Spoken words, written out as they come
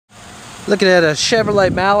Looking at a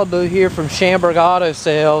Chevrolet Malibu here from Shamberg Auto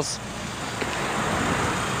Sales.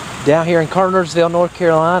 Down here in Kernersville, North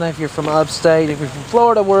Carolina. If you're from upstate, if you're from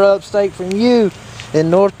Florida, we're upstate from you.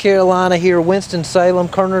 In North Carolina here, Winston-Salem,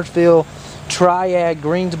 Kernersville, Triad,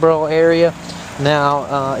 Greensboro area.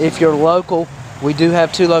 Now, if you're local, we do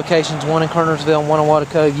have 2 locations, one in Kernersville and one in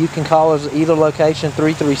Watercove. You can call us at either location,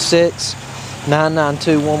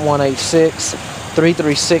 336-992-1186.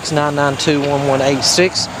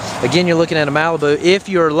 336-992-1186. Again, you're looking at a Malibu. If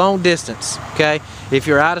you're long distance, okay, if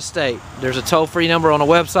you're out of state, there's a toll-free number on the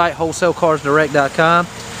website, wholesalecarsdirect.com.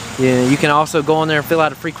 You can also go on there and fill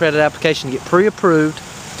out a free credit application to get pre-approved.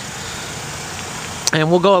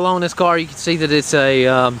 And we'll go along this car. You can see that it's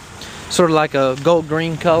a sort of like a gold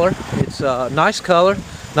green color. It's a nice color,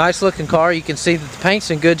 nice looking car. You can see that the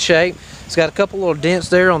paint's in good shape. It's got a couple little dents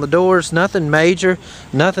there on the doors, nothing major,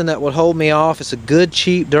 nothing that would hold me off. It's a good,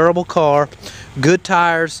 cheap, durable car. Good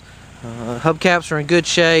tires, hubcaps are in good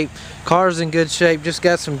shape, car's in good shape, just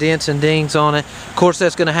got some dents and dings on it. Of course,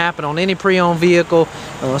 that's going to happen on any pre-owned vehicle,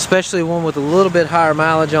 especially one with a little bit higher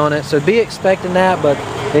mileage on it. So be expecting that, but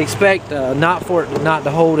expect not for it not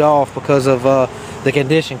to hold off because of the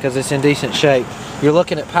condition, because it's in decent shape. You're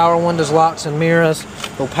looking at power windows, locks, and mirrors.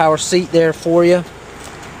 Little power seat there for you.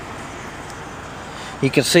 You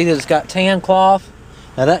can see that it's got tan cloth.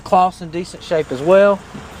 Now that cloth's in decent shape as well.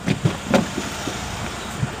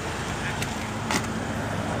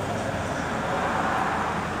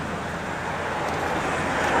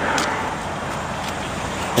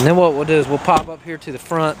 And then what we'll do is we'll pop up here to the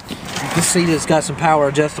front. You can see that it's got some power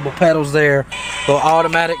adjustable pedals there. Little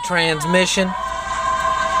automatic transmission.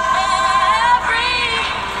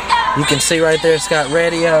 You can see right there it's got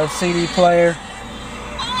radio, CD player.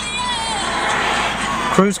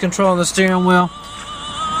 Cruise control on the steering wheel.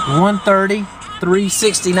 130,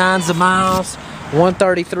 369's the miles.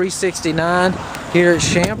 130, 369 here at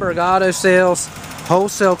Shamberg Auto Sales,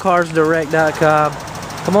 wholesalecarsdirect.com.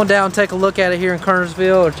 Come on down and take a look at it here in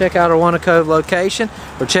Kernersville, or check out our Watercove location,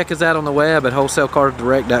 or check us out on the web at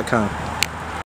wholesalecarsdirect.com.